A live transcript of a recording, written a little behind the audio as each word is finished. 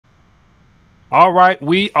All right,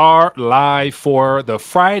 we are live for the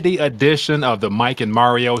Friday edition of the Mike and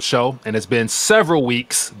Mario Show, and it's been several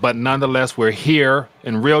weeks, but nonetheless, we're here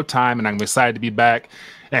in real time, and I'm excited to be back.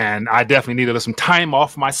 And I definitely needed some time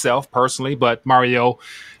off myself personally, but Mario,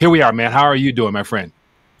 here we are, man. How are you doing, my friend?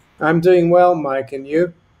 I'm doing well, Mike, and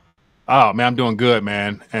you? Oh man, I'm doing good,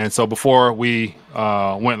 man. And so before we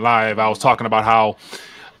went live, I was talking about how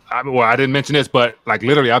I didn't mention this, but like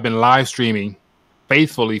literally, I've been live streaming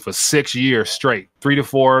faithfully for 6 years straight, 3 to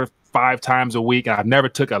 4, 5 times a week. And I've never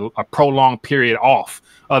took a prolonged period off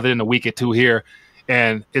other than a week or two here.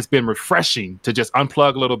 And it's been refreshing to just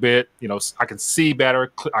unplug a little bit. You know, I can see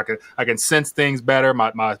better. I can sense things better.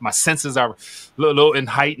 My senses are a little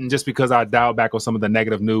heightened just because I dialed back on some of the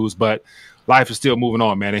negative news. But life is still moving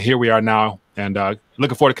on, man. And here we are now. And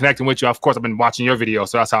looking forward to connecting with you. Of course, I've been watching your videos,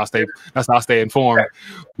 so that's how I stay. That's how I stay informed.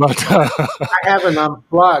 But I haven't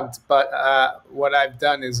unplugged, but what I've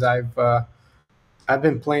done is I've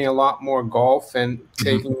been playing a lot more golf and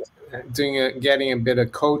getting a bit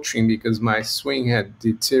of coaching because my swing had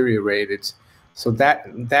deteriorated. So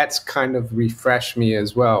that's kind of refreshed me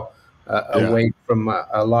as well, away from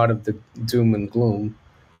a lot of the doom and gloom.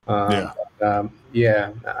 yeah.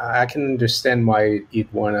 Yeah, I can understand why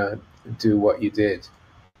you'd want to do what you did.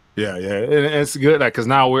 Yeah, and it's good because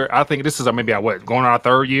now I think this is maybe going on our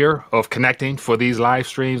third year of connecting for these live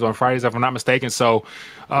streams on Fridays, if I'm not mistaken. So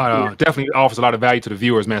definitely offers a lot of value to the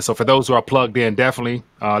viewers, man. So for those who are plugged in, definitely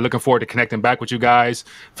looking forward to connecting back with you guys.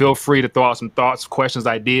 Feel free to throw out some thoughts, questions,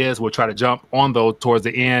 ideas. We'll try to jump on those towards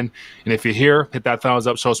the end. And if you're here, hit that thumbs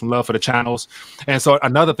up, show some love for the channels. And so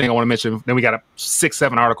another thing I want to mention, then we got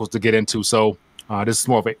 6-7 articles to get into. So this is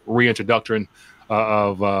more of a reintroduction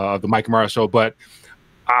of the Mike and Mario Show, but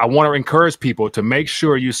I want to encourage people to make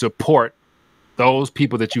sure you support those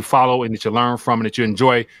people that you follow and that you learn from and that you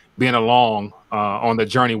enjoy being along on the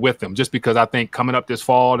journey with them. Just because I think coming up this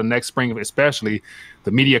fall, the next spring, especially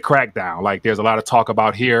the media crackdown, like there's a lot of talk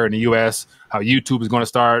about here in the US, how YouTube is going to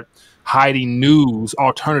start hiding news,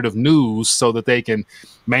 alternative news, so that they can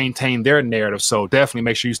maintain their narrative. So definitely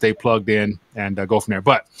make sure you stay plugged in and go from there.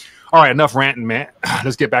 But all right, enough ranting, man.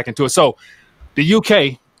 Let's get back into it. So the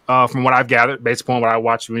UK, from what I've gathered, based upon what I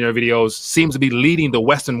watched from your videos, seems to be leading the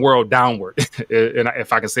Western world downward. And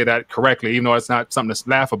if I can say that correctly, even though it's not something to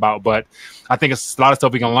laugh about, but I think it's a lot of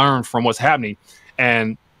stuff we can learn from what's happening.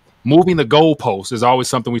 And moving the goalposts is always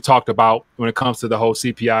something we talked about when it comes to the whole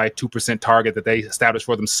CPI 2% target that they established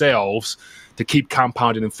for themselves to keep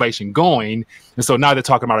compounded inflation going. And so now they're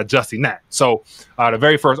talking about adjusting that. So the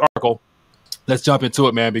very first article, let's jump into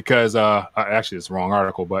it, man, because actually it's the wrong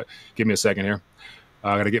article, but give me a second here.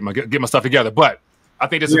 I got to get my stuff together. But I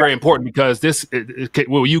think this is very important because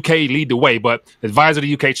will UK lead the way, but advisor to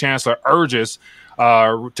the UK Chancellor urges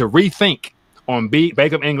to rethink on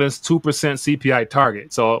Bank of England's 2% CPI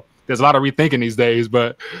target. So there's a lot of rethinking these days,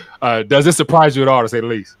 but does this surprise you at all, to say the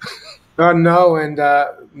least? No, and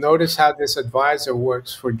notice how this advisor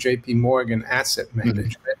works for JP Morgan Asset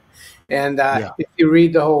Management. And if you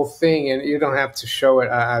read the whole thing, and you don't have to show it,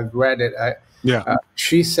 I've read it.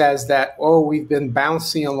 She says that, we've been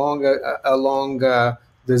bouncing along the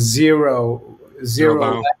zero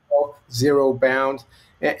level, zero bound.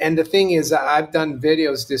 And the thing is, I've done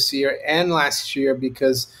videos this year and last year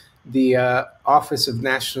because the Office of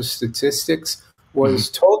National Statistics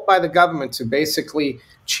was told by the government to basically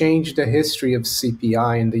change the history of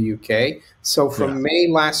CPI in the UK. So from May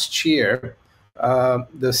last year, the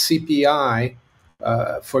CPI,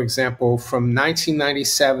 for example, from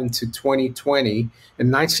 1997 to 2020,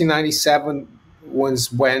 and 1997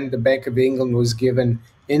 was when the Bank of England was given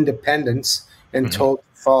independence and told to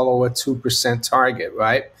follow a 2% target,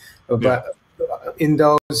 right? But in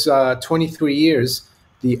those 23 years,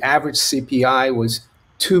 the average CPI was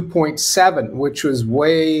 2.7, which was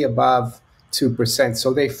way above 2%.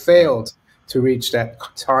 So they failed to reach that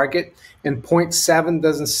target. And 0.7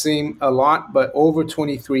 doesn't seem a lot, but over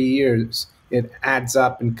 23 years, it adds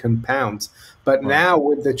up and compounds. But now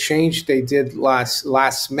with the change they did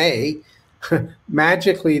last May,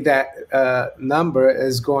 magically that number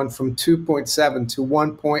has gone from 2.7 to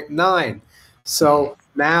 1.9. So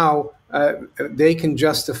now they can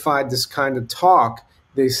justify this kind of talk.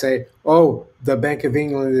 They say, the Bank of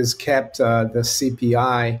England has kept the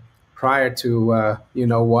CPI prior to,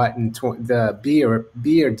 the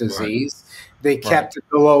beer disease. They kept it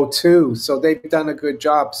below 2, so they've done a good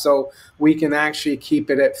job. So we can actually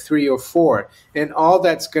keep it at 3 or 4. And all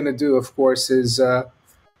that's going to do, of course, is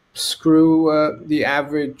screw the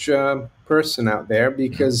average person out there,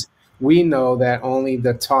 because we know that only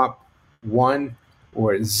the top 1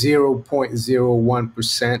 or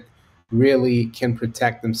 0.01% really can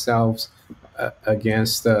protect themselves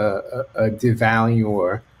against a devaluing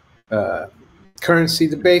or currency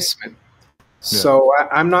debasement. So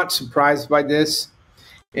I'm not surprised by this,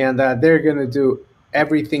 and they're going to do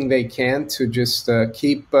everything they can to just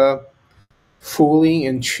keep fooling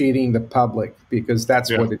and cheating the public, because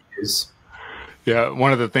that's what it is. Yeah,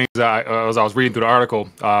 one of the things as I was reading through the article,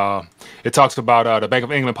 it talks about the Bank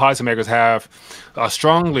of England policymakers have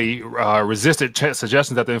strongly resisted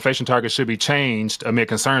suggestions that the inflation target should be changed amid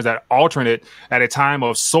concerns that altering it at a time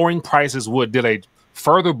of soaring prices would deal a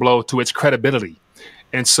further blow to its credibility.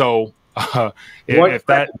 And so if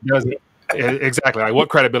that doesn't exactly, like what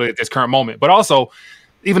credibility at this current moment, but also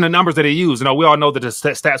even the numbers that they use, you know, we all know that the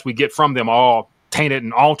stats we get from them are all tainted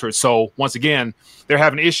and altered. So once again, they're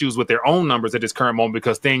having issues with their own numbers at this current moment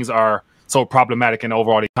because things are so problematic in the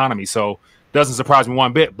overall economy. So doesn't surprise me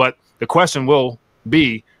one bit. But the question will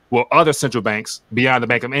be, will other central banks beyond the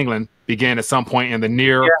Bank of England begin at some point in the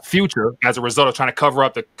near future, as a result of trying to cover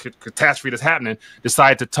up the catastrophe that's happening,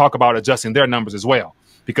 decide to talk about adjusting their numbers as well?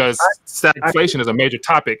 Because stagflation is a major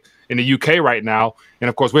topic in the UK right now. And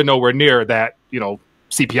of course, we're nowhere near that, you know,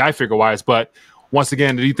 CPI figure wise. But once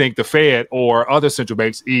again, do you think the Fed or other central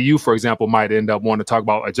banks, EU, for example, might end up wanting to talk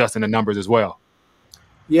about adjusting the numbers as well?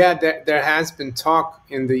 Yeah, there has been talk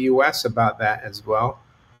in the US about that as well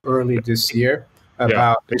early this year.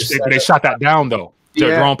 About they shot that down, though.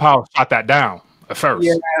 Jerome Powell shot that down at first.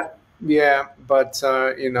 Yeah, but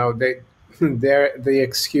you know, the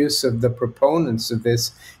excuse of the proponents of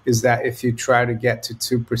this is that if you try to get to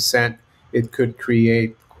 2%, it could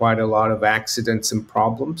create quite a lot of accidents and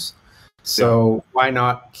problems. So why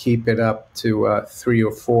not keep it up to 3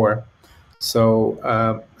 or 4?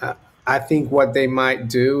 So I think what they might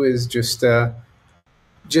do is just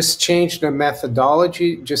change the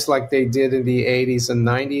methodology, just like they did in the 80s and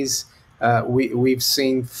 90s. We've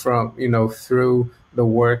seen from, you know, through the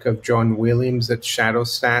work of John Williams at Shadow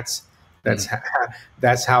Stats,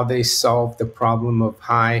 that's how they solved the problem of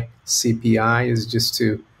high CPI, is just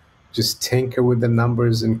to tinker with the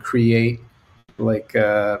numbers and create like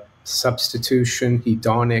substitution,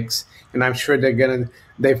 hedonics. And I'm sure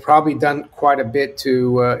they've probably done quite a bit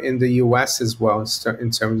to in the US as well,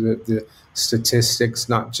 in terms of the statistics,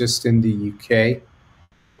 not just in the UK.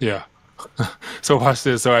 Yeah. So watch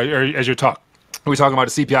this. So as we're talking about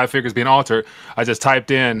the CPI figures being altered, I just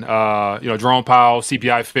typed in, you know, Jerome Powell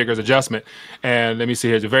CPI figures adjustment, and let me see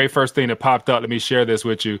here. The very first thing that popped up. Let me share this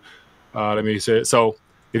with you. Let me see. So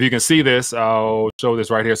if you can see this, I'll show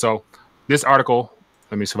this right here. So this article,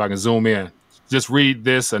 let me see if I can zoom in. Just read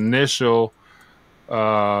this initial.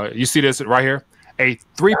 You see this right here? A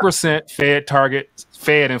 3%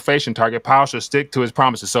 Fed inflation target. Powell should stick to his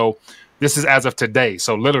promises. So this is as of today.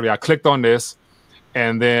 So literally, I clicked on this,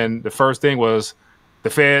 and then the first thing was the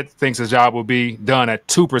Fed thinks his job will be done at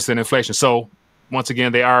 2% inflation. So once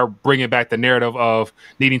again, they are bringing back the narrative of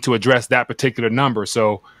needing to address that particular number.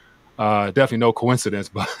 So definitely no coincidence,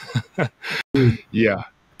 but yeah,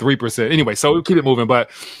 3%. Anyway, so we'll keep it moving.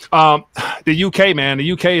 But the UK, man,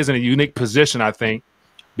 the UK is in a unique position, I think,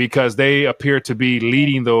 because they appear to be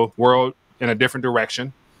leading the world in a different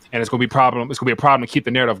direction. And it's going to be a problem to keep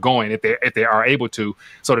the narrative going if they are able to.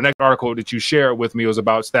 So the next article that you shared with me was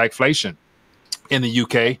about stagflation in the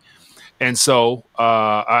UK. And so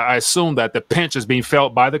I assume that the pinch is being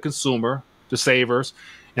felt by the consumer, the savers,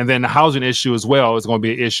 and then the housing issue as well is going to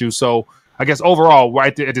be an issue. So I guess overall,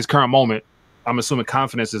 right at this current moment, I'm assuming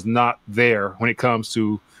confidence is not there when it comes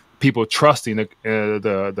to people trusting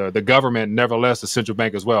the government, nevertheless the central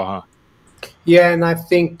bank as well, huh? Yeah, and I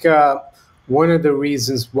think one of the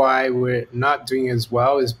reasons why we're not doing as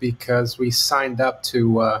well is because we signed up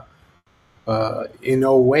to in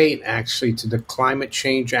 2008 actually to the Climate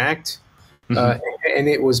Change Act, and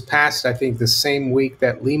it was passed I think the same week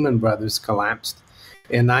that Lehman Brothers collapsed.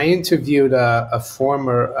 And I interviewed a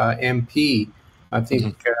former MP, I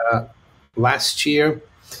think last year.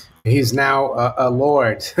 He's now a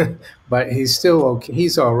lord, but he's still okay.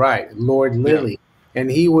 He's all right, Lord Lilly. And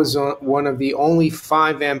he was one of the only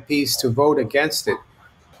 5 MPs to vote against it.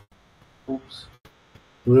 Oops.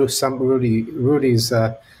 Rudy's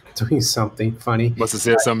doing something funny. Must have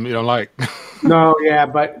said something you don't like. No, yeah,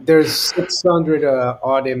 but there's 600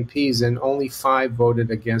 odd MPs, and only 5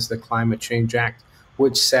 voted against the Climate Change Act,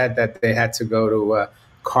 which said that they had to go to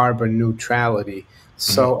carbon neutrality.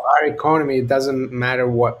 So our economy, it doesn't matter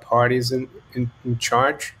what party's in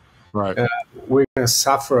charge. Right. We're going to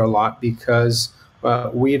suffer a lot because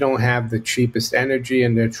we don't have the cheapest energy,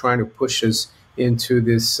 and they're trying to push us into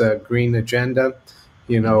this green agenda.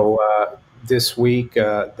 You know, this week,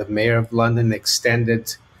 the mayor of London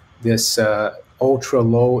extended this ultra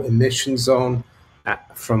low emission zone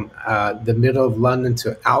from the middle of London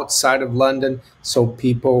to outside of London. So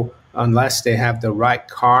people, unless they have the right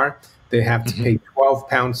car, they have to pay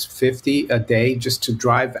 £12.50 a day just to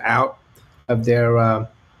drive out of their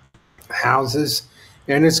houses,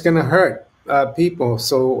 and it's going to hurt people.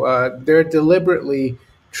 So they're deliberately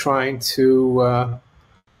trying to.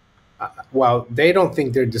 Well, they don't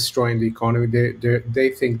think they're destroying the economy. They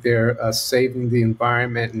think they're saving the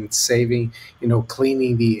environment and saving,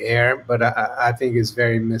 cleaning the air. But I think it's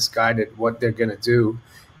very misguided. What they're going to do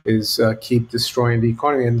is keep destroying the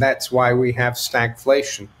economy, and that's why we have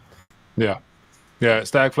stagflation. Yeah. Yeah,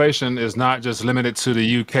 stagflation is not just limited to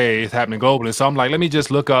the UK, it's happening globally. So I'm like, let me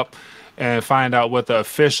just look up and find out what the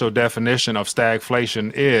official definition of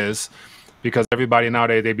stagflation is, because everybody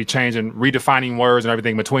nowadays, they be changing, redefining words and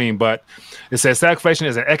everything in between. But it says stagflation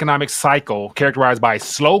is an economic cycle characterized by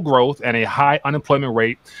slow growth and a high unemployment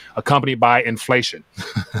rate accompanied by inflation.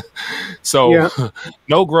 So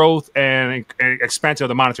no growth and expansion of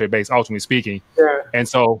the monetary base, ultimately speaking. And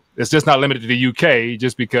so it's just not limited to the UK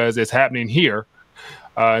just because it's happening here.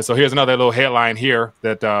 So here's another little headline here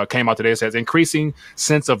that came out today. It says, increasing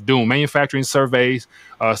sense of doom. Manufacturing surveys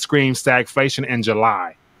scream stagflation in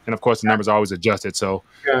July. And of course, the numbers are always adjusted. So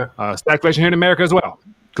stagflation here in America as well,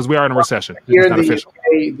 because we are in a recession. Here it's not official.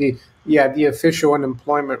 UK, the official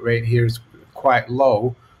unemployment rate here is quite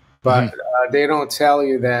low, but they don't tell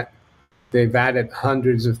you that they've added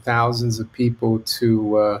hundreds of thousands of people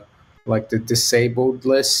to like the disabled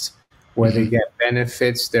list, where they get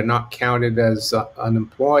benefits. They're not counted as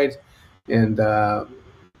unemployed. And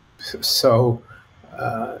so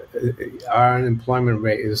our unemployment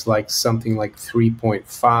rate is like something like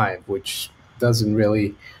 3.5, which doesn't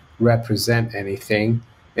really represent anything.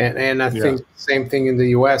 And I think the same thing in the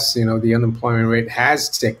US, the unemployment rate has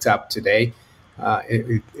ticked up today.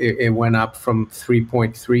 It went up from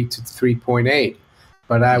 3.3 to 3.8.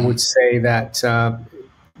 But I would say that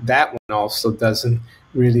that one also doesn't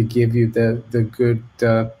really give you the good,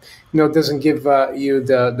 doesn't give you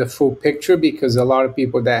the full picture, because a lot of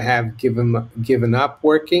people that have given up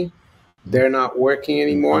working, they're not working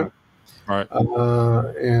anymore. Right.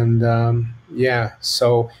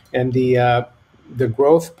 So, and the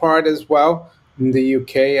growth part as well. In the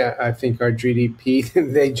UK, I think our GDP,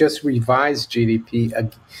 they just revised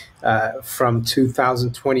GDP from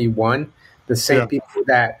 2021. The same people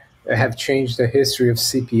that have changed the history of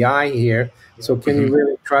CPI here. So can you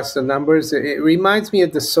really trust the numbers? It reminds me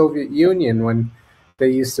of the Soviet Union, when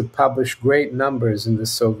they used to publish great numbers in the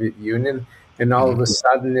Soviet Union, and all of a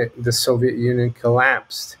sudden the Soviet Union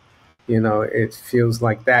collapsed. It feels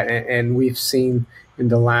like that. And we've seen in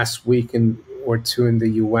the last week or two in the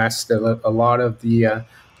US that a lot of the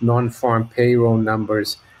non-farm payroll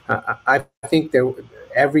numbers, I think that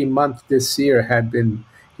every month this year had been,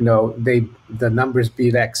 the numbers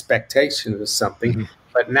beat expectations or something.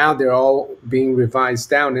 But now they're all being revised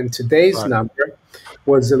down. And today's number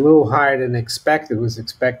was a little higher than expected. It was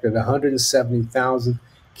expected 170,000,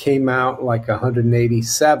 came out like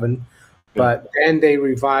 187. But then they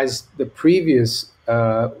revised the previous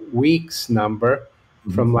week's number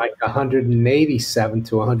from like 187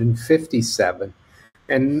 to 157.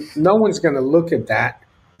 And no one's going to look at that.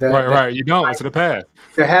 Right. You don't. It's in the past.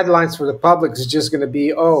 The headlines for the public is just going to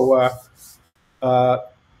be,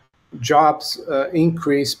 jobs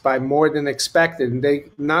increased by more than expected. And they're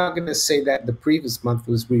not going to say that the previous month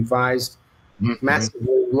was revised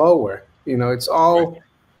massively lower. It's all...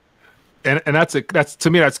 And that's to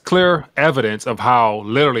me, that's clear evidence of how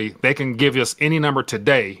literally they can give us any number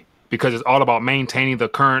today, because it's all about maintaining the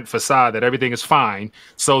current facade that everything is fine,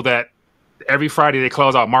 so that every Friday they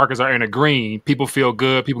close out, markets are in a green, people feel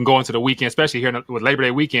good, people can go into the weekend, especially here with Labor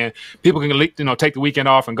Day weekend, people can take the weekend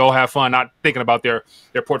off and go have fun, not thinking about their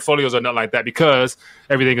portfolios or nothing like that, because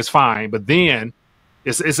everything is fine. But then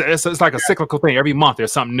it's like a cyclical thing. Every month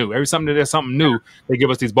there's something new. There's something new. They give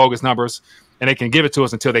us these bogus numbers, and they can give it to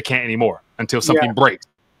us until they can't anymore, until something breaks.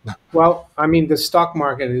 Well, I mean, the stock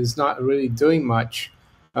market is not really doing much.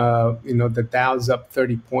 The Dow's up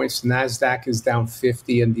 30 points, NASDAQ is down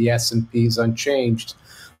 50, and the S&P is unchanged.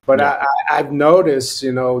 But I've noticed,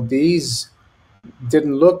 these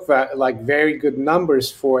didn't look like very good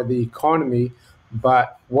numbers for the economy.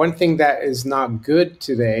 But one thing that is not good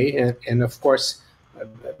today, and of course,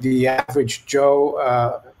 the average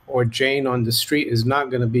Joe or Jane on the street is not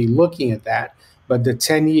going to be looking at that, but the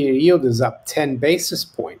 10-year yield is up 10 basis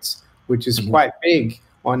points, which is quite big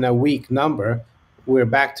on a weak number. We're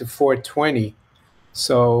back to 420.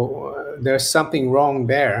 So there's something wrong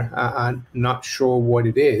there. I'm not sure what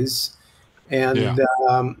it is. And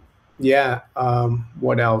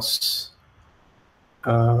what else?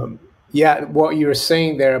 Yeah, what you're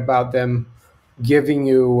saying there about them giving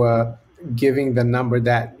you giving the number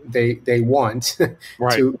that they want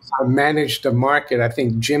Right. to manage the market. I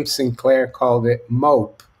think Jim Sinclair called it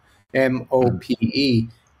MOPE, MOPE,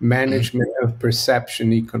 Management of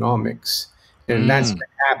Perception Economics, and that's been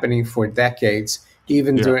happening for decades.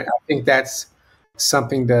 Even during, I think that's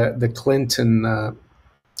something the Clinton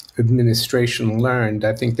administration learned.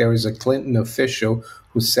 I think there was a Clinton official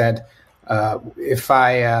who said, if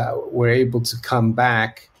I were able to come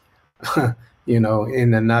back, in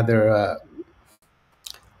another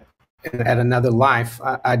at another life,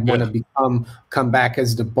 I'd want to come back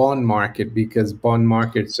as the bond market, because bond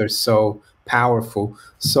markets are so powerful.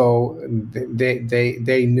 So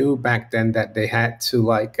they knew back then that they had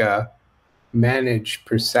to manage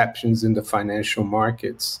perceptions in the financial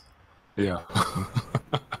markets. Yeah.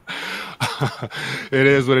 It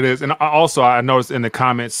is what it is. And also, I noticed in the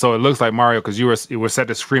comments, so it looks like, Mario, because you were set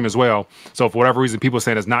to stream as well. So for whatever reason, people are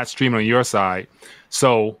saying it's not streaming on your side.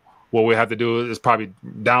 So what we have to do is probably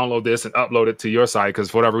download this and upload it to your side, because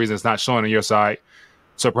for whatever reason, it's not showing on your side.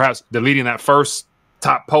 So perhaps deleting that first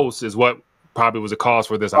top post is what probably was the cause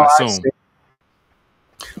for this, I assume.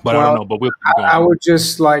 But I don't know. But I would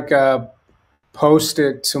just post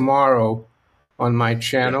it tomorrow on my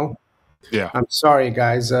channel. Yeah. I'm sorry,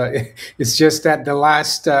 guys. It's just that the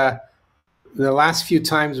last few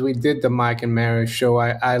times we did the Mike and Mary show,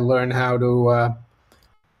 I learned how to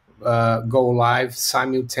go live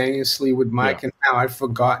simultaneously with Mike, and now I've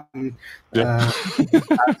forgotten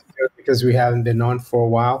because we haven't been on for a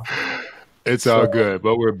while. It's all good,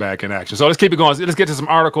 but we're back in action. So let's keep it going. Let's get to some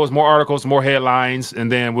articles, more headlines, and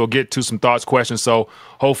then we'll get to some thoughts, questions. So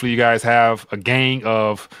hopefully you guys have a gang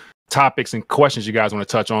of topics and questions you guys want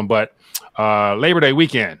to touch on. But Labor Day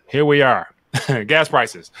weekend, here we are. Gas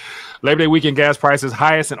prices. Labor Day weekend gas prices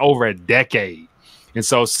highest in over a decade. And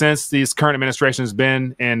so since this current administration has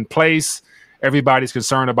been in place, everybody's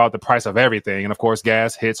concerned about the price of everything. And of course,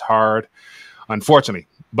 gas hits hard, unfortunately.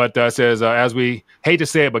 But it says, as we hate to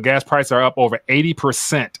say it, but gas prices are up over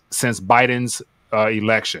 80% since Biden's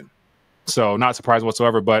election. So not surprising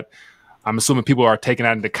whatsoever, but I'm assuming people are taking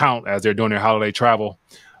that into account as they're doing their holiday travel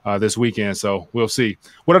this weekend. So we'll see.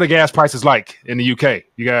 What are the gas prices like in the UK?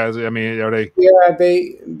 You guys, I mean, are they? Yeah,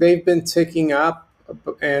 they've been ticking up.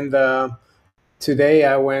 And today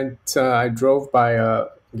I drove by a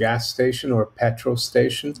gas station or a petrol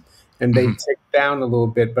station, and they ticked down a little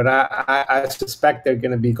bit. But I suspect they're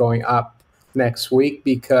going to be going up next week,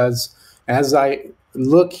 because as I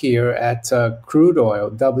look here at crude oil,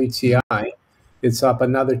 WTI, it's up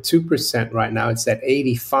another 2% right now. It's at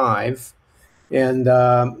 85. And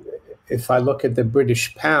if I look at the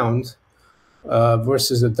British pound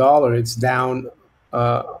versus the dollar, it's down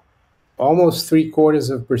almost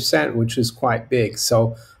 0.75%, which is quite big.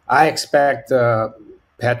 So I expect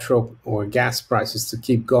petrol or gas prices to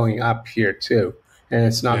keep going up here too, and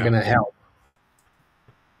it's not going to help.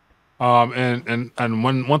 And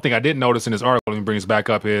one thing I did notice in this article, and brings back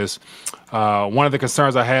up, is one of the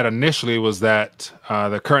concerns I had initially was that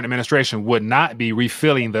the current administration would not be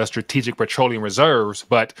refilling the strategic petroleum reserves.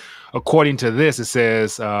 But according to this, it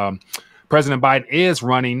says President Biden is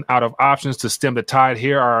running out of options to stem the tide.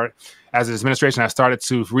 Here are, as his administration has started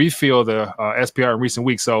to refill the SPR in recent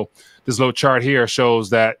weeks. So this little chart here shows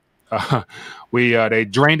that they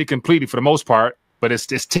drained it completely for the most part, but it's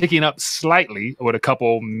ticking up slightly with a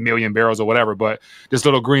couple million barrels or whatever. But this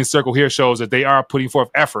little green circle here shows that they are putting forth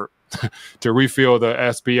effort to refill the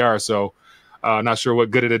SPR. So not sure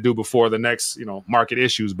what good it'll do before the next, market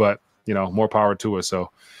issues, but, more power to it.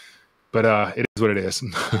 So, but it is what it is.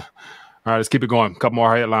 All right, let's keep it going. A couple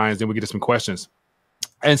more headlines, then we get to some questions.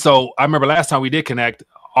 And so I remember last time we did connect,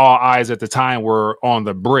 all eyes at the time were on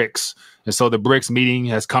the BRICS. And so the BRICS meeting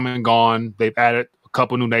has come and gone. They've added a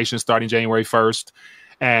couple new nations starting January 1st.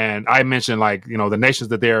 And I mentioned, the nations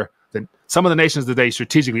that some of the nations that they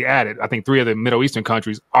strategically added, I think 3 of the Middle Eastern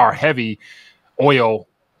countries are heavy oil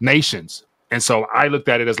nations. And so I looked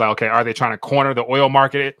at it as okay, are they trying to corner the oil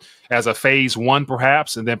market as a phase 1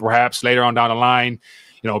 perhaps? And then perhaps later on down the line,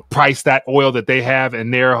 price that oil that they have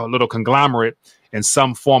in their little conglomerate in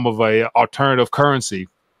some form of a alternative currency.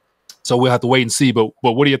 So we'll have to wait and see. But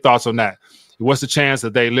what are your thoughts on that? What's the chance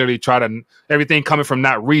that they literally try to, everything coming from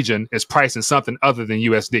that region is priced in something other than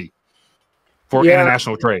USD for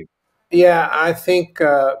international trade? Yeah, I think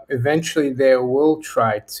eventually they will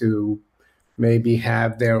try to maybe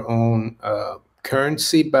have their own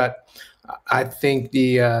currency. But I think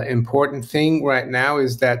the important thing right now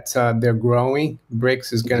is that they're growing.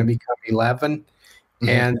 BRICS is going to become 11.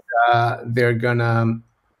 And they're going to,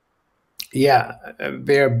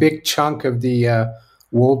 they're a big chunk of the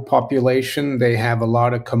world population. They have a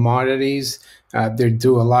lot of commodities. They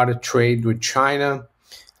do a lot of trade with China,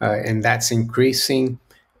 and that's increasing.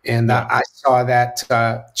 And I saw that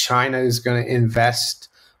China is going to invest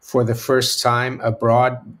for the first time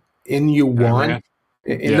abroad in yuan.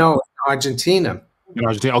 No, Argentina. In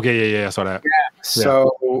Argentina. Okay, yeah, I saw that. Yeah.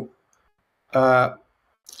 So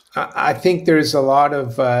I think there's a lot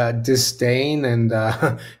of disdain, and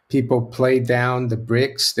people play down the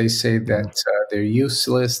BRICS. They say that they're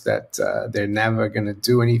useless, that they're never going to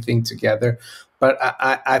do anything together. But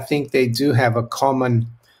I think they do have a common,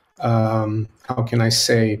 how can I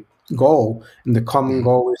say, goal. And the common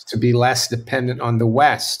goal is to be less dependent on the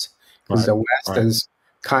West, because the West has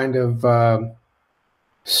kind of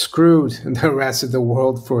screwed the rest of the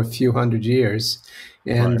world for a few hundred years.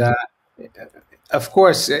 And of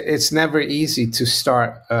course, it's never easy to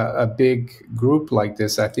start a big group like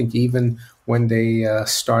this. I think even when they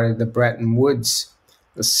started the Bretton Woods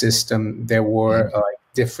system, there were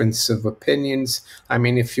difference of opinions. I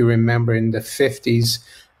mean, if you remember in the 50s,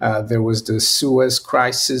 there was the Suez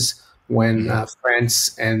Crisis when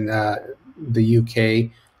France and the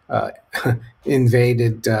UK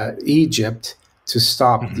invaded Egypt to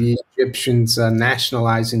stop the Egyptians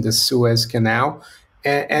nationalizing the Suez Canal.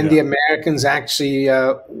 And the Americans actually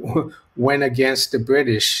went against the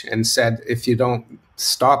British and said, if you don't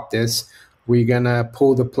stop this, we're going to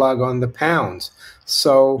pull the plug on the pound.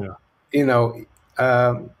 So, you know,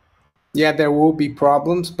 there will be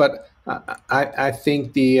problems, but I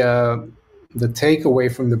think the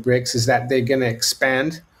takeaway from the BRICS is that they're going to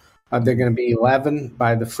expand. They're going to be 11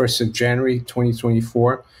 by the 1st of January,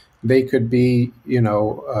 2024. They could be,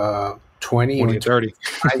 20 or 30.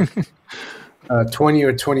 20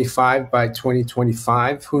 or 25 by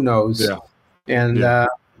 2025, who knows? And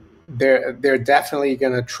they're definitely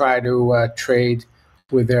going to try to trade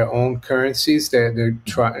with their own currencies. They're going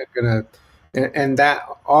to, and that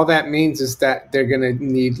all that means is that they're going to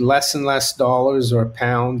need less and less dollars or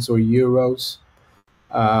pounds or euros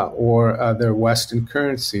or other Western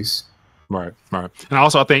currencies. Right. And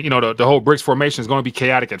also, I think, the whole BRICS formation is going to be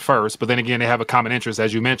chaotic at first, but then again, they have a common interest,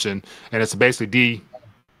 as you mentioned, and it's basically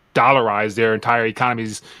dollarize their entire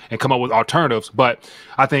economies and come up with alternatives. But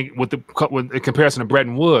I think with in comparison to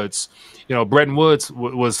Bretton Woods, Bretton Woods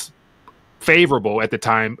was favorable at the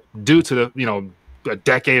time due to the, a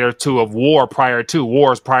decade or two of wars prior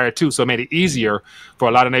to. So it made it easier for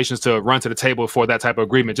a lot of nations to run to the table for that type of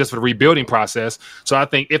agreement, just for the rebuilding process. So I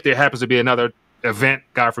think if there happens to be another event,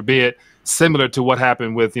 God forbid, similar to what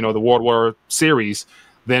happened with, the World War series,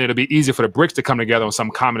 then it'll be easier for the BRICS to come together on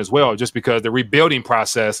some common as well, just because the rebuilding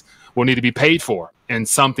process will need to be paid for in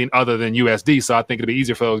something other than USD. So I think it'll be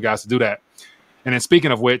easier for those guys to do that. And then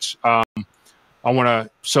speaking of which, I want to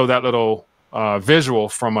show that little visual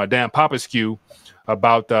from Dan Popescu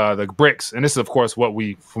about the BRICS. And this is, of course,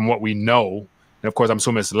 from what we know. And of course, I'm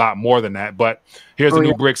assuming it's a lot more than that. But here's the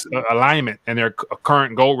new BRICS alignment and their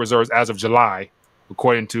current gold reserves as of July,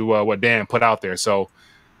 according to what Dan put out there. So,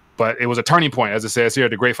 but it was a turning point, as it says here,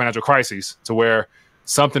 the great financial crisis, to where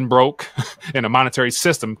something broke in the monetary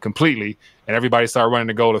system completely, and everybody started running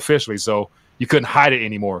the gold officially. So you couldn't hide it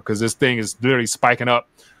anymore, because this thing is literally spiking up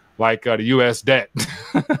like the U.S. debt,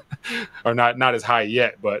 or not as high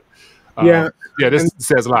yet. But this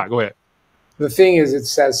says a lot. Go ahead. The thing is, it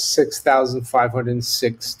says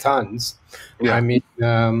 6,506 tons. Yeah. I mean,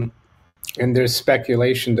 and there's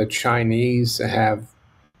speculation that Chinese have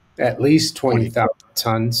at least 20,000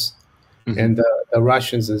 tons, and the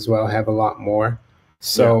Russians as well have a lot more.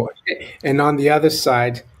 So, and on the other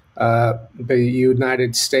side, the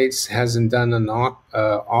United States hasn't done an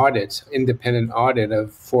independent audit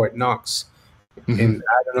of Fort Knox in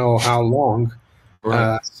I don't know how long.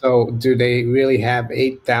 So do they really have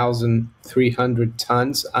 8,300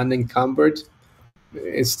 tons unencumbered?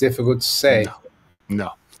 It's difficult to say.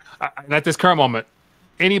 No. And at this current moment,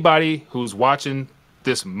 anybody who's watching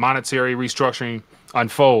this monetary restructuring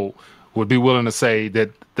unfold would be willing to say that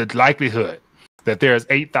the likelihood that there's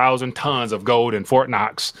 8,000 tons of gold in Fort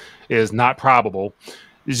Knox is not probable.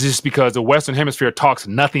 It's just because the Western Hemisphere talks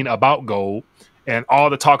nothing about gold, and all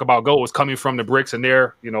the talk about gold is coming from the BRICS and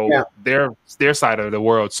their side of the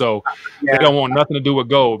world. So they don't want nothing to do with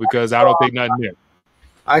gold, because I don't think nothing there.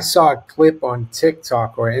 I saw a clip on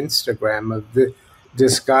TikTok or Instagram of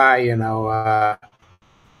this guy,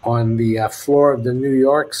 on the floor of the New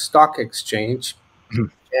York Stock Exchange.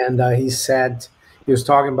 And he said, he was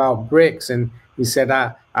talking about BRICS, and he said,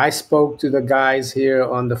 I spoke to the guys here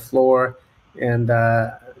on the floor, and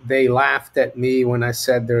they laughed at me when I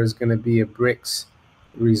said there was going to be a BRICS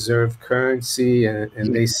reserve currency.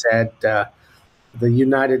 And they said, the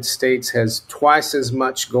United States has twice as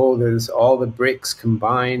much gold as all the BRICS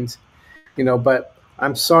combined. But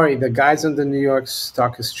I'm sorry, the guys on the New York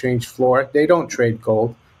Stock Exchange floor, they don't trade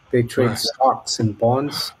gold. They trade stocks and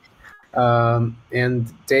bonds. And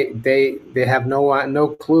they have no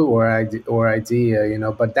clue or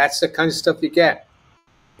idea, but that's the kind of stuff you get.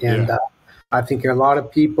 And I think a lot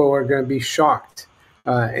of people are going to be shocked.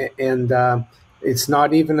 And it's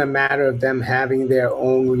not even a matter of them having their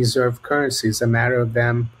own reserve currency. It's a matter of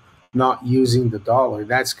them not using the dollar.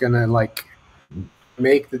 That's going to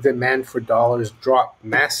make the demand for dollars drop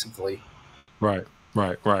massively. Right.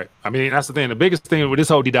 I mean, that's the thing. The biggest thing with this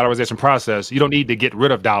whole de-dollarization process, you don't need to get rid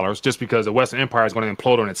of dollars just because the Western Empire is going to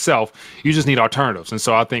implode on itself. You just need alternatives. And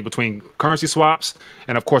so I think between currency swaps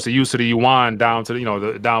and, of course, the use of the yuan down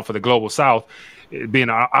to down for the global South, being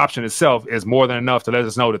an option itself is more than enough to let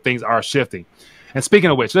us know that things are shifting. And speaking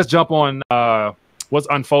of which, let's jump on what's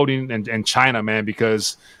unfolding in China, man,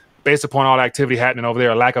 because based upon all the activity happening over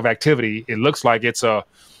there, a lack of activity, it looks like it's a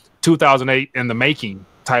 2008 in the making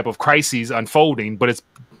type of crises unfolding, but it's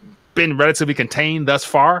been relatively contained thus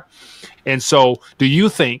far. And so do you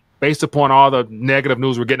think, based upon all the negative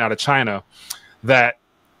news we're getting out of China, that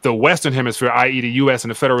the Western Hemisphere, i.e. the U.S.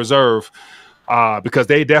 and the Federal Reserve, because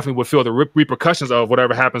they definitely would feel the repercussions of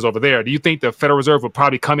whatever happens over there, do you think the Federal Reserve would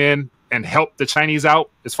probably come in and help the Chinese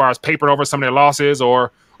out as far as papering over some of their losses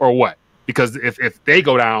or what? Because if they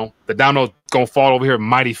go down, the domino's going to fall over here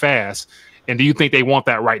mighty fast. And do you think they want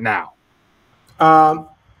that right now?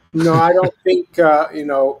 No, I don't think,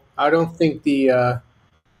 I don't think the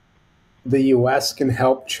U.S. can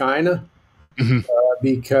help China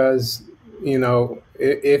because,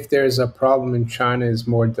 if there's a problem in China, it's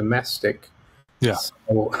more domestic. Yeah.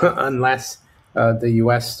 So unless the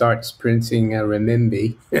U.S. starts printing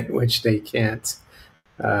renminbi, which they can't,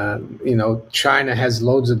 China has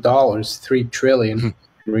loads of dollars, 3 trillion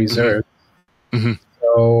in reserve.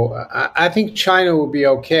 So I think China will be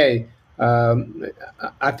okay.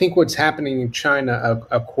 I think what's happening in China,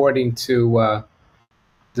 according to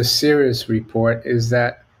the Sirius report, is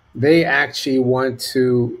that they actually want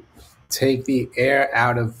to take the air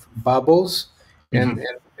out of bubbles and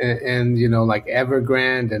like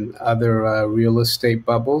Evergrande and other real estate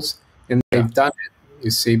bubbles, and they've done it.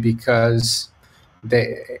 You see, because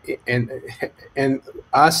they and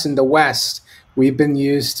us in the West, we've been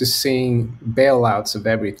used to seeing bailouts of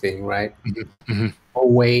everything, right?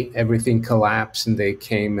 2008, everything collapsed, and they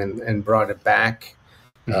came and brought it back.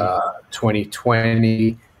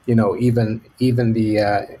 2020, even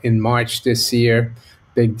the in March this year,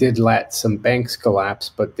 they did let some banks collapse,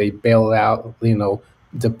 but they bailed out,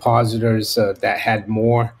 depositors that had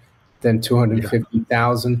more than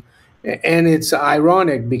 250,000. And it's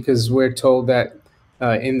ironic because we're told that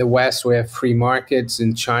in the West we have free markets,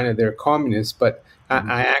 in China they're communists, but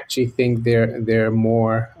I actually think they're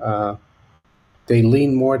more. They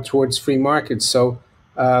lean more towards free markets. So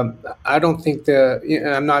I don't think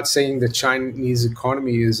I'm not saying the Chinese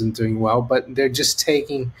economy isn't doing well, but they're just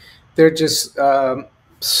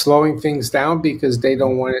slowing things down because they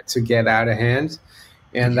don't want it to get out of hand.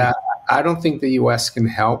 And I don't think the U.S. can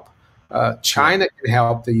help. China can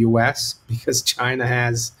help the U.S. because China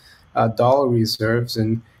has dollar reserves,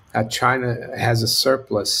 and China has a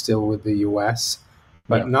surplus still with the U.S.,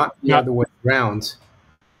 but not the other way around.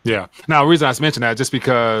 Yeah. Now, the reason I mentioned that just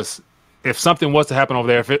because if something was to happen over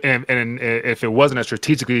there, if it wasn't a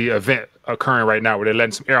strategically event occurring right now where they're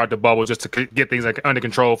letting some air out the bubble just to get things under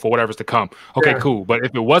control for whatever's to come, okay, cool. But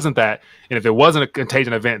if it wasn't that, and if it wasn't a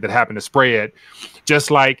contagion event that happened to spread,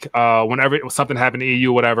 just like whenever something happened in the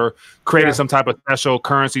EU, whatever, creating some type of special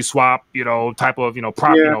currency swap, type of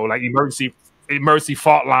prop, like emergency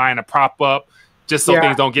fault line to prop up, just so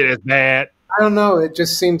things don't get as bad. I don't know. It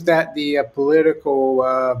just seems that the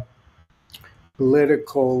political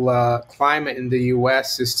climate in the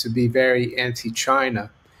U.S. is to be very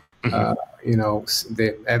anti-China. Not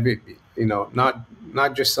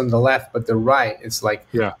just on the left, but the right. It's like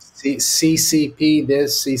CCP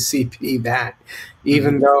this, CCP that.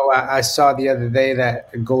 Even though I saw the other day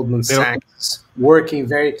that Goldman Sachs is working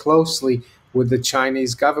very closely with the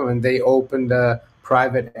Chinese government. They opened a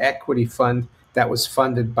private equity fund that was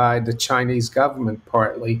funded by the Chinese government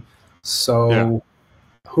partly. So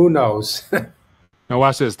who knows? Now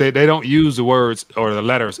watch this. They don't use the words or the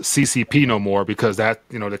letters CCP no more because that,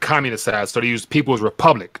 the communist side. So they use People's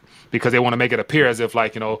Republic because they want to make it appear as if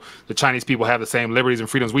the Chinese people have the same liberties and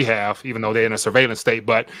freedoms we have, even though they're in a surveillance state.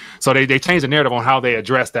 But so they changed the narrative on how they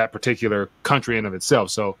address that particular country in of itself.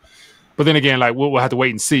 So, but then again, we'll have to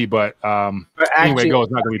wait and see. But actually, anyway, it's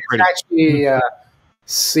not going to be pretty. Actually,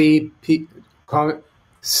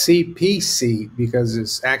 CPC because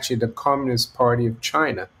it's actually the Communist Party of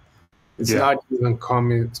China. It's not even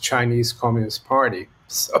Chinese Communist Party.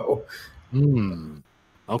 So,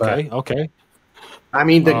 okay, okay. I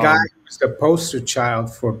mean, the guy who's the poster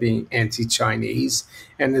child for being anti-Chinese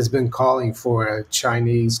and has been calling for a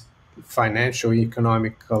Chinese financial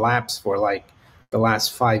economic collapse for like the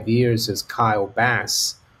last 5 years is Kyle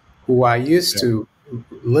Bass, who I used to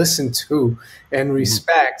listen to and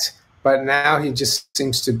respect, but now he just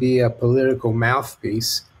seems to be a political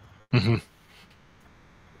mouthpiece.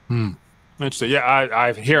 Interesting. Yeah,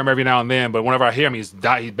 I hear him every now and then, but whenever I hear him, he's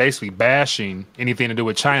basically bashing anything to do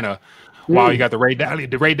with China. While you got the Ray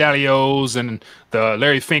Dalios and the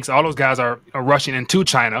Larry Finks, all those guys are rushing into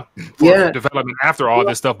China for development after all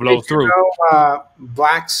this stuff blows through.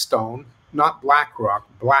 Blackstone, not BlackRock,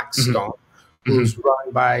 Blackstone, who's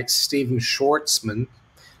run by Stephen Schwartzman.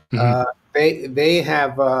 They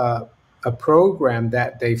have a program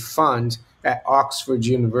that they fund at Oxford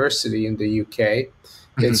University in the UK.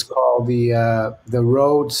 It's called the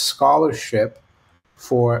Rhodes Scholarship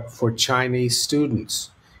for Chinese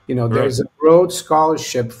students. You know, there's a Rhodes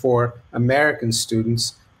Scholarship for American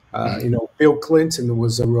students. You know, Bill Clinton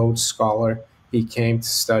was a Rhodes Scholar. He came to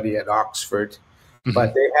study at Oxford.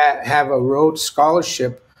 But they have a Rhodes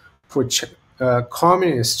Scholarship for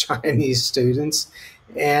communist Chinese students.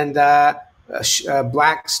 And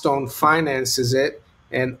Blackstone finances it,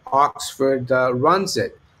 and Oxford runs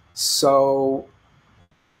it. So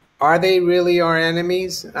are they really our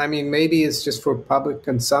enemies? I mean, maybe it's just for public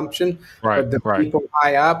consumption, but the people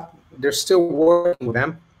high up, they're still working with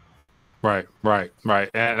them. Right.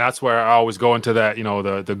 And that's where I always go into that, you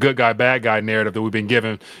know, the good guy, bad guy narrative that we've been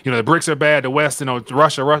given. You know, the BRICS are bad, the West, you know,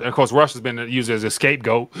 Russia. Of course, Russia's been used as a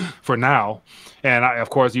scapegoat for now. And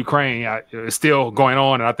of course, Ukraine is still going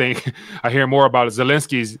on. And I think I hear more about it.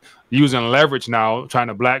 Zelensky's using leverage now, trying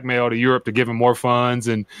to blackmail to Europe to give him more funds.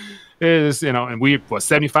 And is, you know, and we put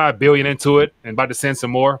 $75 billion into it and about to send some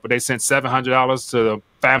more, but they sent $700 to the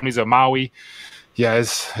families of Maui. Yeah.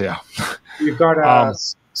 You got a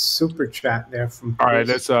super chat there from Chris. All right,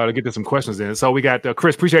 let's get to some questions then. So we got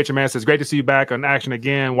Chris, appreciate you, man. It's great to see you back on action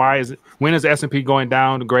again. When is the S&P going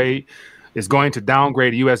down to grade? It's going to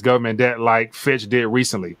downgrade U.S. government debt like Fitch did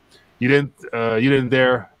recently. You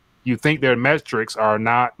think their metrics are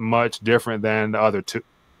not much different than the other two?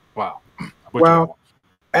 Wow. Well,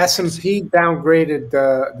 S&P downgraded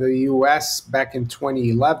the U.S. back in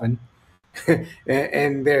 2011,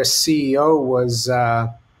 and their CEO was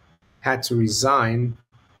had to resign.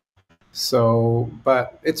 So,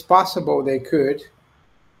 but it's possible they could.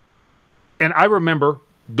 And I remember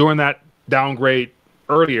during that downgrade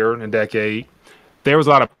earlier in the decade, there was a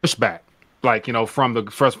lot of pushback, like, you know, from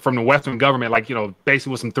the Western government, like, you know,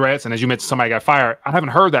 basically with some threats. And as you mentioned, somebody got fired. I haven't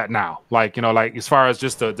heard that now. Like, you know, like as far as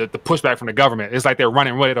just the pushback from the government, it's like they're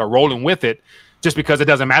running with it or rolling with it just because it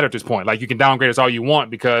doesn't matter at this point. Like, you can downgrade us all you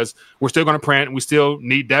want because we're still going to print and we still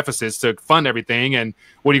need deficits to fund everything. And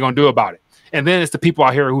what are you going to do about it? And then it's the people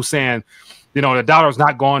out here who's saying, you know, the dollar's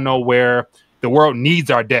not going nowhere. The world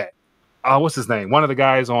needs our debt. What's his name? One of the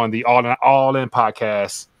guys on the All In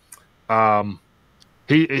podcast.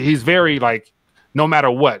 He's very like, no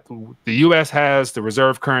matter what, the U.S. has the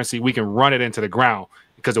reserve currency, we can run it into the ground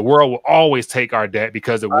because the world will always take our debt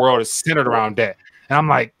because the world is centered around debt. And I'm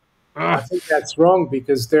like, I think that's wrong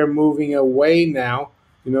because they're moving away now.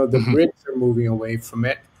 You know, the BRICS are moving away from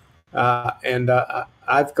it. And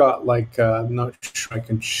I've got like, I'm not sure I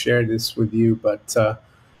can share this with you, but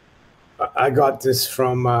I got this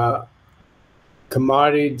from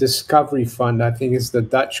Commodity Discovery Fund. I think it's the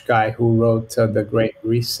Dutch guy who wrote The Great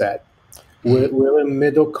Reset. Willem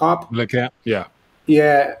Middelkamp.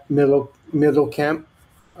 Yeah, Middelkamp.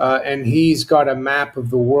 And he's got a map of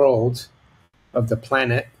the world, of the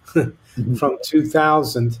planet, from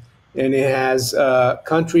 2000. And it has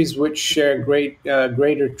countries which share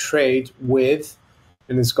greater trade with,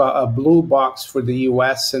 and it's got a blue box for the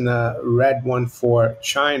U.S. and a red one for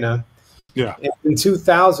China. Yeah. And in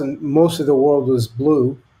 2000, most of the world was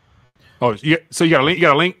blue. Oh, so you got a link? You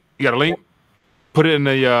got a link? Put it in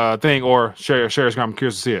the thing or share screen. I'm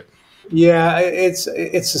curious to see it. Yeah, it's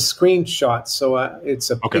a screenshot, so it's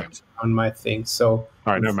a picture on my thing. So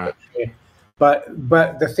all right, never mind.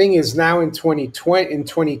 But the thing is, now in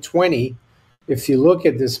 2020, if you look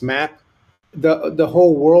at this map, the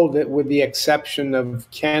whole world, with the exception of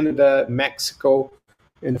Canada, Mexico,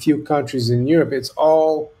 and a few countries in Europe, it's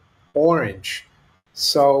all orange.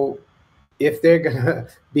 So if they're going to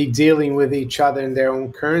be dealing with each other in their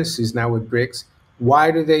own currencies now with BRICS,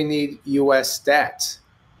 why do they need U.S. debt?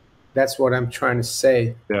 That's what I'm trying to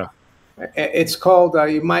say. Yeah. It's called.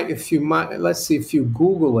 You might, if you might. Let's see if you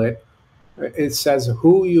Google it. It says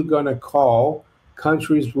who you're gonna call.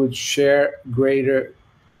 Countries would share greater,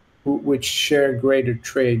 which share greater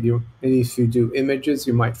trade. And if you do images,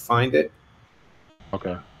 you might find it.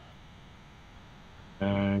 Okay.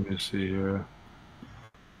 Let me see here.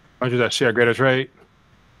 Countries that share greater trade.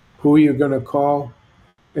 Who you're gonna call.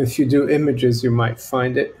 If you do images, you might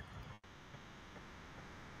find it.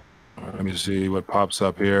 Let me see what pops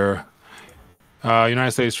up here.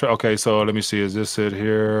 United States. Okay, so let me see. Is this it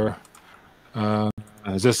here?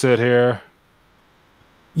 Is this it here?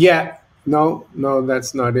 Yeah. No,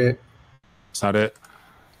 that's not it. It's not it.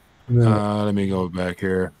 No. Let me go back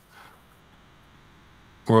here.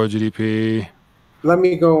 World GDP. Let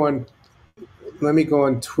me go on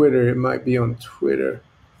Twitter. It might be on Twitter.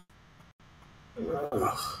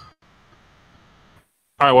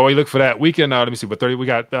 All right, well, we look for that. We can let me see. But 30, we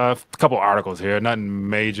got a couple articles here. Nothing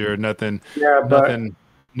major. Nothing. Yeah, nothing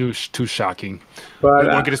new. Too shocking. But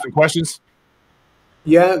want to get us some questions?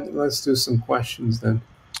 Yeah, let's do some questions then.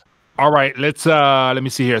 All right, let's let me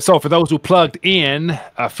see here. So for those who plugged in,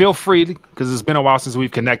 feel free, because it's been a while since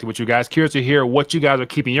we've connected with you guys. Curious to hear what you guys are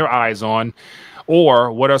keeping your eyes on,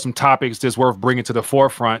 or what are some topics that's worth bringing to the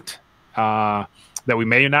forefront that we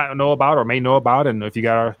may not know about or may know about. And if you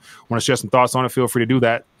guys want to share some thoughts on it, feel free to do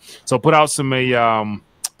that. So put out some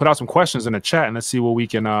questions in the chat, and let's see what we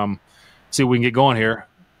can get going here.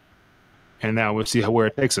 And now we'll see where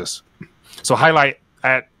it takes us. So highlight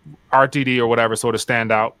at RTD or whatever, so to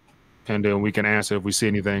stand out, and then we can answer if we see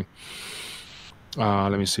anything.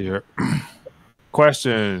 Let me see here.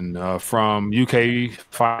 Question from UK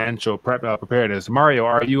Financial Preparedness. Mario,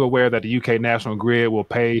 are you aware that the UK National Grid will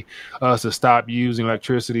pay us to stop using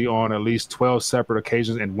electricity on at least 12 separate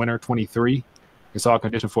occasions in winter 23? It's all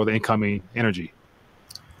conditioned for the incoming energy.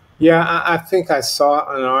 Yeah, I think I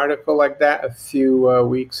saw an article like that a few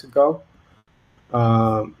weeks ago.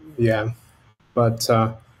 Yeah, but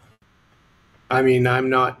I mean, I'm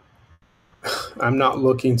not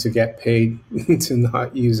looking to get paid to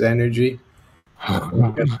not use energy.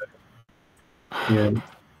 Yeah.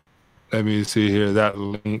 Let me see here. That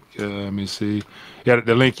link. Let me see. Yeah,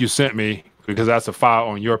 the link you sent me, because that's a file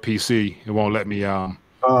on your PC. It won't let me. All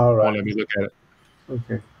right. Won't let me look at it.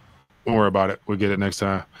 Okay. Don't worry about it. We'll get it next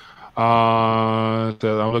time. I'm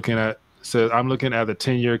looking at the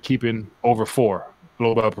 10-year keeping over 4.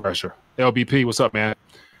 Low blood pressure. LBP, what's up, man?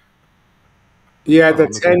 Yeah, the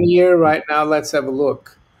 10-year right now. Let's have a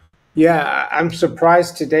look. Yeah, I'm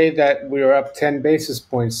surprised today that we're up 10 basis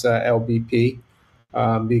points, LBP,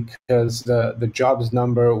 because the jobs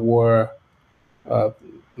number were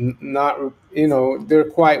not, they're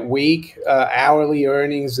quite weak. Hourly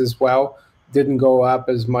earnings as well didn't go up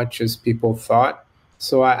as much as people thought.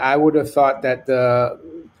 So I would have thought that the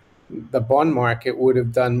bond market would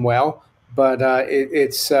have done well, but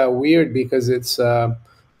it's weird because it's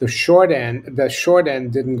the short end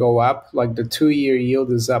didn't go up. Like the 2-year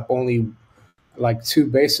yield is up only like 2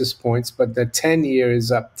 basis points, but the 10-year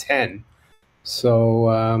is up 10.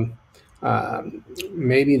 So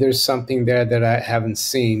maybe there's something there that I haven't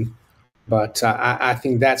seen, but I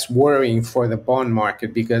think that's worrying for the bond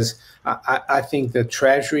market, because I think the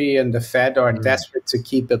Treasury and the Fed are desperate to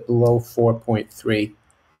keep it below 4.3.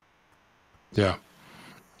 Yeah.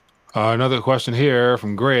 Another question here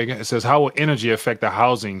from Greg. It says, how will energy affect the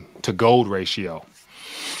housing to gold ratio?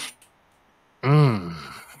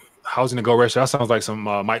 Housing to gold ratio. That sounds like some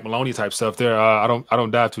Mike Maloney type stuff there. I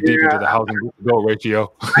don't dive too deep into the housing to gold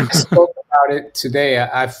ratio. I spoke about it today.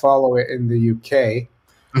 I follow it in the UK.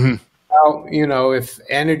 Mm-hmm. Well, if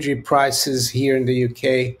energy prices here in the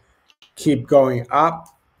UK keep going up,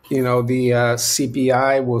 the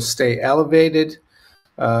CPI will stay elevated.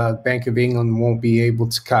 Bank of England won't be able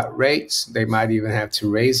to cut rates. They might even have to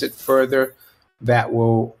raise it further. That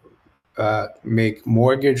will make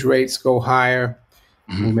mortgage rates go higher,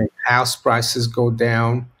 will make house prices go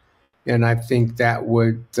down. And I think that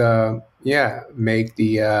would, make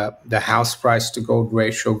the house price to gold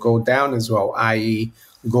ratio go down as well, i.e.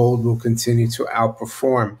 gold will continue to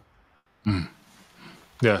outperform.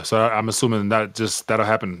 Yeah, so I'm assuming that'll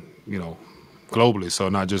happen, globally, so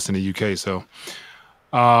not just in the UK. So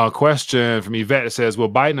question from Yvette. It says,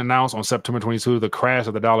 will Biden announce on September 22 the crash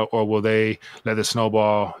of the dollar, or will they let the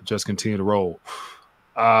snowball just continue to roll?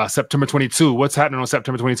 September 22. What's happening on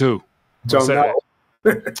September 22? Don't know.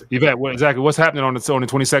 Yvette, what's happening on the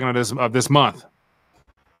 22nd of this month?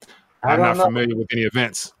 I'm not familiar with any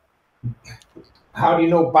events. How do you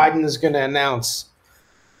know Biden is going to announce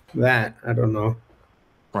that? I don't know.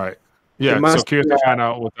 Right. Yeah. So curious to find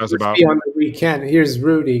out what that's about. On the weekend. Here's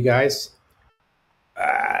Rudy, guys.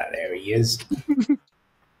 There he is.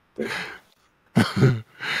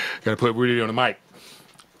 Gotta put Rudy on the mic.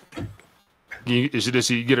 Does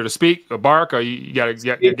she get her to speak or bark, or you gotta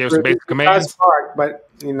give her some basic commands? Does bark, but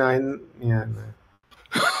yeah.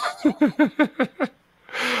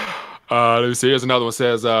 Let me see. Here's another one.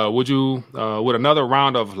 Says, would another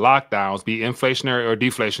round of lockdowns be inflationary or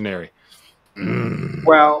deflationary?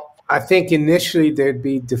 Well, I think initially they'd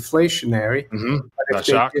be deflationary.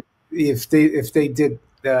 But if they did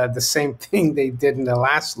the same thing they did in the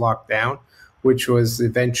last lockdown, which was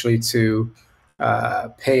eventually to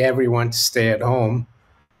pay everyone to stay at home,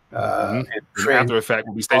 and after effect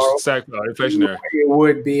would be inflationary. It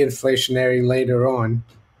would be inflationary later on.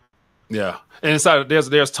 Yeah, and inside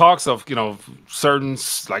there's talks of certain,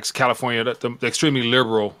 like California, the extremely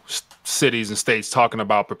liberal cities and states talking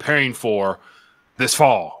about preparing for this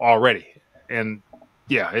fall already, and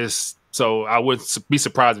so I wouldn't be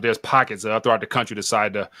surprised if there's pockets throughout the country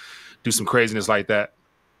decide to do some craziness like that.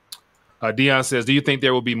 Dion says, do you think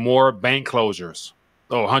there will be more bank closures?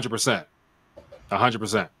 Oh, 100%.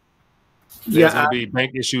 100%. There's going to be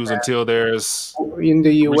bank issues until there's... In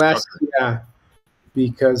the U.S.,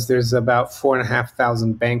 because there's about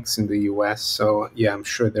 4,500 banks in the U.S., so, I'm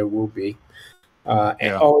sure there will be.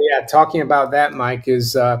 Talking about that, Mike,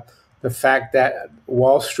 is the fact that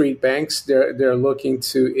Wall Street banks, they're looking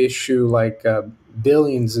to issue like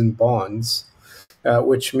billions in bonds,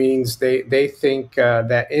 which means they think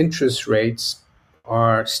that interest rates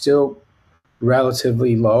are still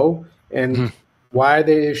relatively low. And why are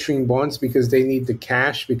they issuing bonds? Because they need the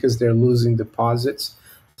cash, because they're losing deposits.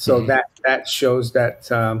 So that shows that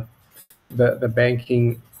the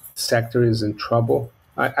banking sector is in trouble.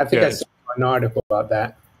 I think I saw an article about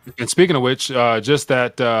that. And speaking of which, just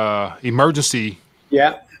that emergency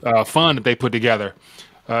fund that they put together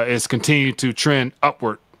is continuing to trend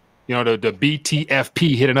upward. The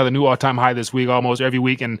BTFP hit another new all-time high this week, almost every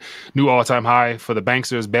week, and new all-time high for the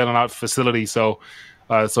banksters bailing out facility. So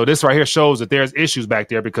this right here shows that there's issues back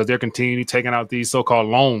there because they're continuing taking out these so-called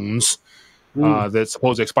loans that's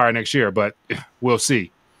supposed to expire next year, but we'll see.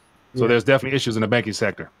 So there's definitely issues in the banking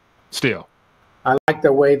sector still. I like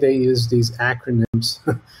the way they use these acronyms.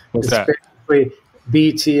 What's that? Basically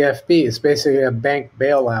BTFP. It's basically a bank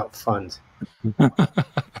bailout fund.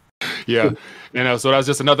 So that's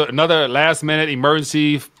just another last minute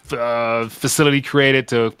emergency facility created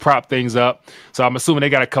to prop things up. So I'm assuming they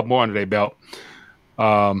got a couple more under their belt.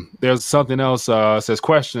 There's something else. Says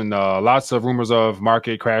question. Lots of rumors of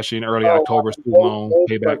market crashing early October. Student loan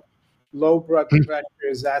payback. Low blood pressure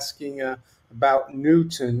is asking about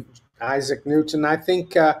Isaac Newton. I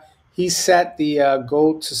think he set the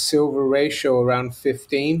gold to silver ratio around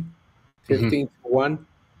 15 to 1.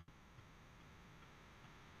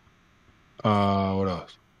 What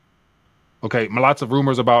else? Okay, lots of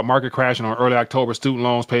rumors about market crashing on early October, student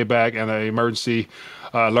loans payback, and the emergency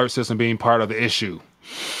alert system being part of the issue.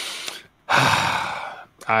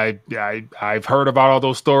 I've heard about all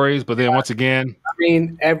those stories, but then once again, I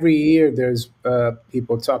mean, every year there's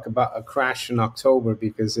people talk about a crash in October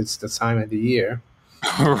because it's the time of the year.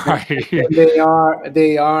 Right?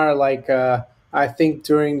 They are like I think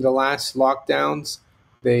during the last lockdowns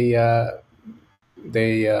they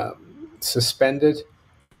suspended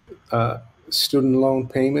student loan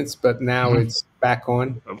payments, but now it's back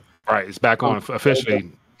on. Right, it's back on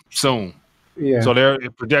officially soon. Yeah. So they're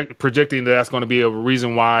projecting that's going to be a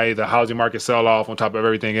reason why the housing market sell off on top of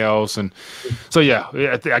everything else, and so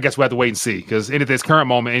I guess we have to wait and see because in this current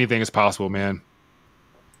moment, anything is possible, man.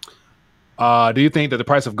 Do you think that the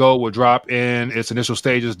price of gold will drop in its initial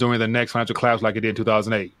stages during the next financial collapse like it did in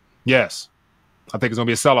 2008? Yes. I think it's going to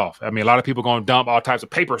be a sell-off. I mean, a lot of people are going to dump all types of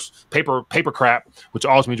paper crap, which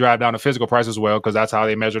ultimately drive down the physical price as well, because that's how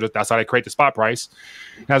they measure it. That's how they create the spot price.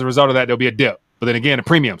 And as a result of that, there'll be a dip. But then again, the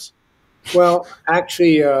premiums. Well,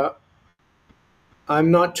 actually,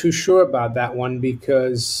 I'm not too sure about that one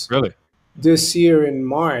because this year in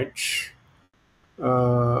March,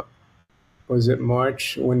 was it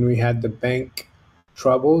March when we had the bank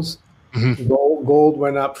troubles? Gold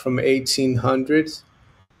went up from 1,800.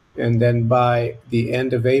 And then by the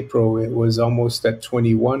end of April, it was almost at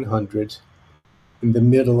 2,100 in the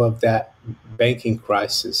middle of that banking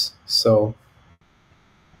crisis. So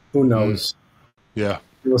who knows? Yeah.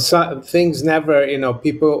 Well, things never,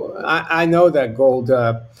 people, I know that gold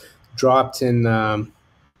dropped in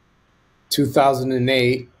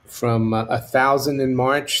 2008 from 1,000 in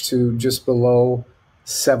March to just below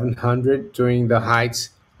 700 during the height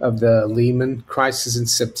of the Lehman crisis in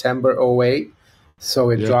September 2008.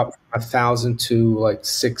 So it dropped from 1,000 to like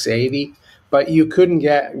 680, but you couldn't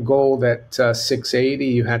get gold at 680.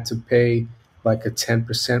 You had to pay like a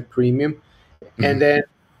 10% premium. And then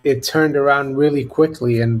it turned around really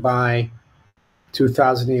quickly. And by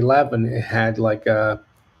 2011, it had like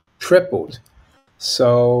tripled.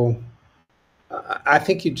 So I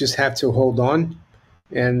think you just have to hold on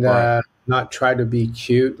and not try to be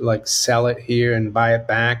cute, like sell it here and buy it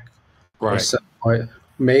back, or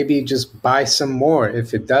maybe just buy some more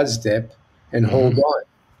if it does dip and hold on.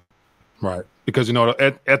 Right. Because, you know,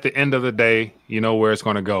 at the end of the day, you know where it's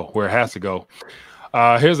going to go, where it has to go.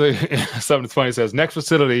 Here's something that's funny. It says, next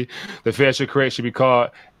facility the Fed should create should be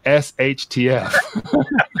called SHTF.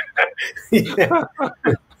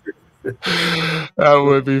 That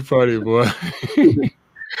would be funny, boy.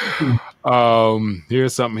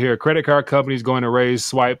 Here's something here. Credit card companies going to raise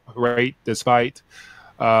swipe rate despite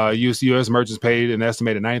U.S. merchants paid an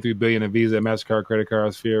estimated $93 billion in Visa and MasterCard credit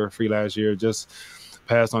cards free last year, just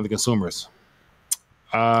passed on to consumers.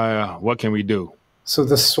 What can we do? So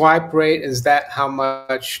the swipe rate, is that how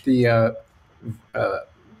much the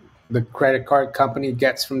credit card company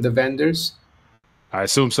gets from the vendors? I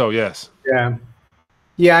assume so, yes. Yeah.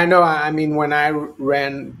 Yeah, I know. I mean, when I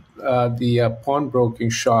ran the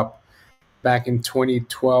pawnbroking shop back in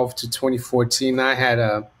 2012 to 2014, I had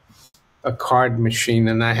a card machine,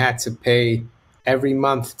 and I had to pay every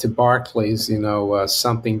month to Barclays, you know,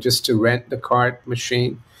 something just to rent the card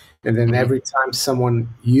machine. And then every time someone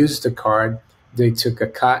used the card, they took a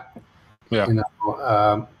cut. Yeah. You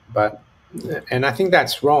know, and I think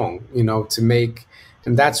that's wrong, you know, to make,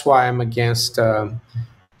 and that's why I'm against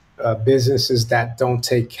businesses that don't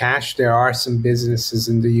take cash. There are some businesses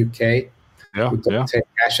in the UK who don't take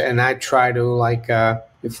cash, and I try to, like,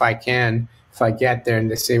 if I get there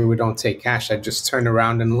and they say we don't take cash, I just turn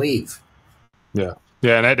around and leave. Yeah.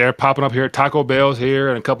 Yeah, and they're popping up here. Taco Bell's here,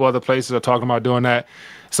 and a couple other places are talking about doing that.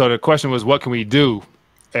 So the question was, what can we do?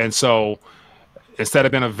 And so instead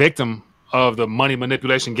of being a victim of the money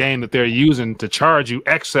manipulation game that they're using to charge you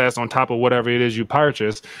excess on top of whatever it is you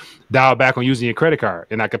purchase, dial back on using your credit card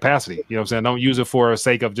in that capacity. You know what I'm saying? Don't use it for the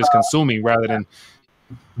sake of just consuming rather than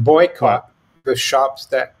boycott the shops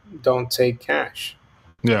that don't take cash.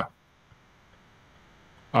 Yeah.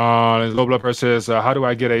 Low blood pressure says, how do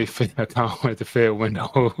I get a account at the Fed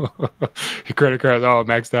window? Your credit card's all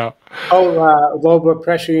maxed out. Oh, low blood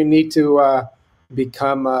pressure, you need to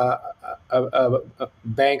become a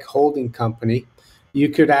bank holding company. You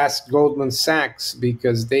could ask Goldman Sachs,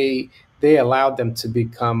 because they allowed them to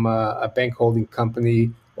become a bank holding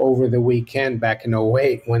company over the weekend back in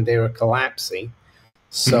 2008 when they were collapsing.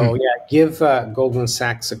 So yeah, give Goldman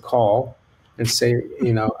Sachs a call and say,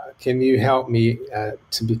 you know, can you help me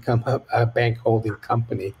to become a bank holding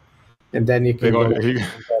company? And then you can go to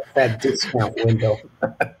that discount window.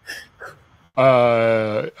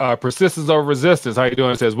 Persistence over resistance. How you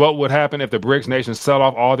doing? It says, what would happen if the BRICS nations sell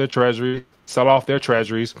off their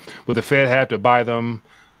treasuries? Would the Fed have to buy them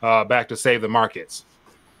back to save the markets?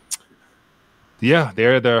 Yeah,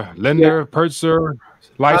 they're the lender, purchaser,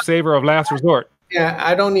 lifesaver of last resort. Yeah,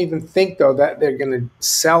 I don't even think, though, that they're going to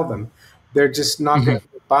sell them. They're just not going to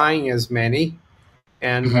be buying as many,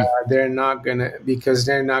 and they're not going to, because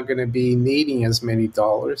they're not going to be needing as many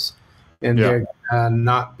dollars, and they're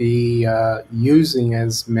not be using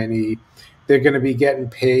as many. They're going to be getting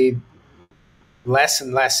paid less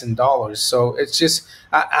and less in dollars. So it's just,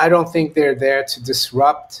 I don't think they're there to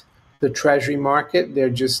disrupt the treasury market. They're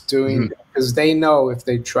just doing, because they know if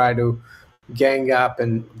they try to gang up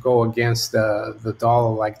and go against the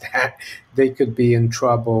dollar like that, they could be in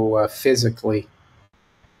trouble physically.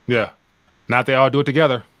 Yeah. Not they all do it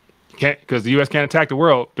together. Can't, because the U.S. can't attack the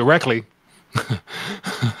world directly.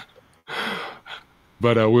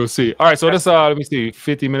 But we'll see. All right, so let's let me see,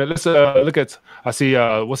 50 minutes. Let's look at, I see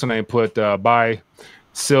what's her name put buy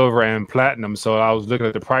silver and platinum. So I was looking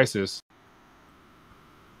at the prices.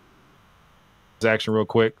 Action real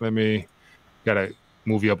quick. Let me gotta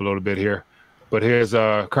move you up a little bit here. But here's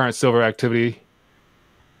current silver activity.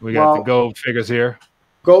 We got the gold figures here.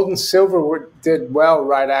 Gold and silver did well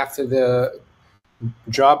right after the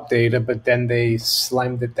job data, but then they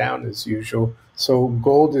slammed it down as usual. So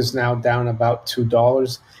gold is now down about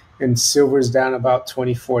 $2, and silver is down about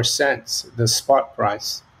 24 cents, the spot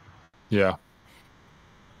price. Yeah.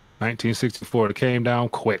 1964. It came down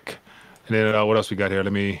quick. And then what else we got here?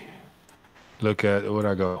 Let me look at, where'd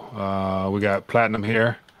I go? We got platinum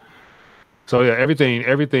here. So yeah,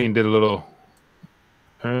 everything did a little.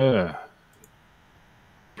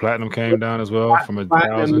 Platinum came down as well from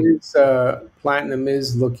 1,000. Platinum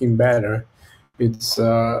is looking better. It's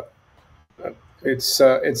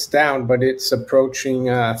down, but it's approaching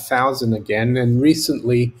 1,000 again. And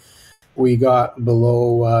recently, we got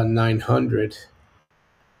below 900.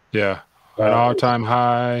 Yeah. An all-time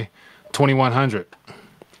high, 2,100.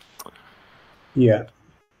 Yeah.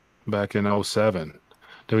 Back in 07.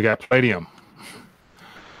 Then we got palladium.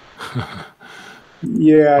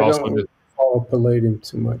 Yeah, I don't really follow palladium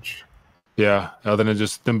too much. Yeah, other than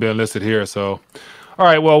just them being listed here. So, all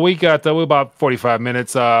right. Well, we got we're about 45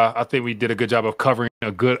 minutes. I think we did a good job of covering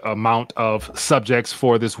a good amount of subjects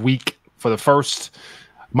for this week for the first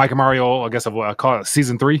Mike and Mario. I guess I call it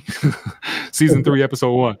season 3, season 3,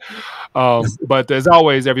 episode 1. But as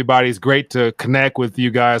always, everybody, it's great to connect with you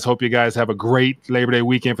guys. Hope you guys have a great Labor Day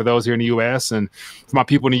weekend for those here in the U.S. and for my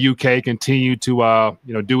people in the UK. Continue to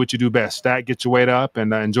do what you do best. Stack, get your weight up,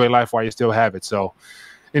 and enjoy life while you still have it. So,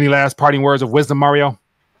 any last parting words of wisdom, Mario?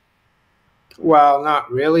 Well, not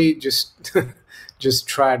really. Just just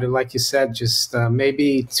try to, like you said, just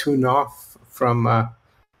maybe tune off from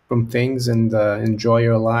things and enjoy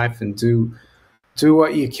your life and do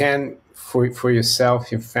what you can for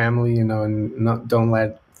yourself, your family, and don't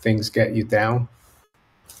let things get you down.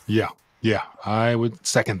 Yeah, I would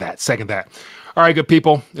second that. All right, good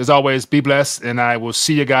people. As always, be blessed, and I will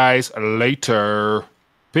see you guys later.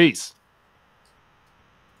 Peace.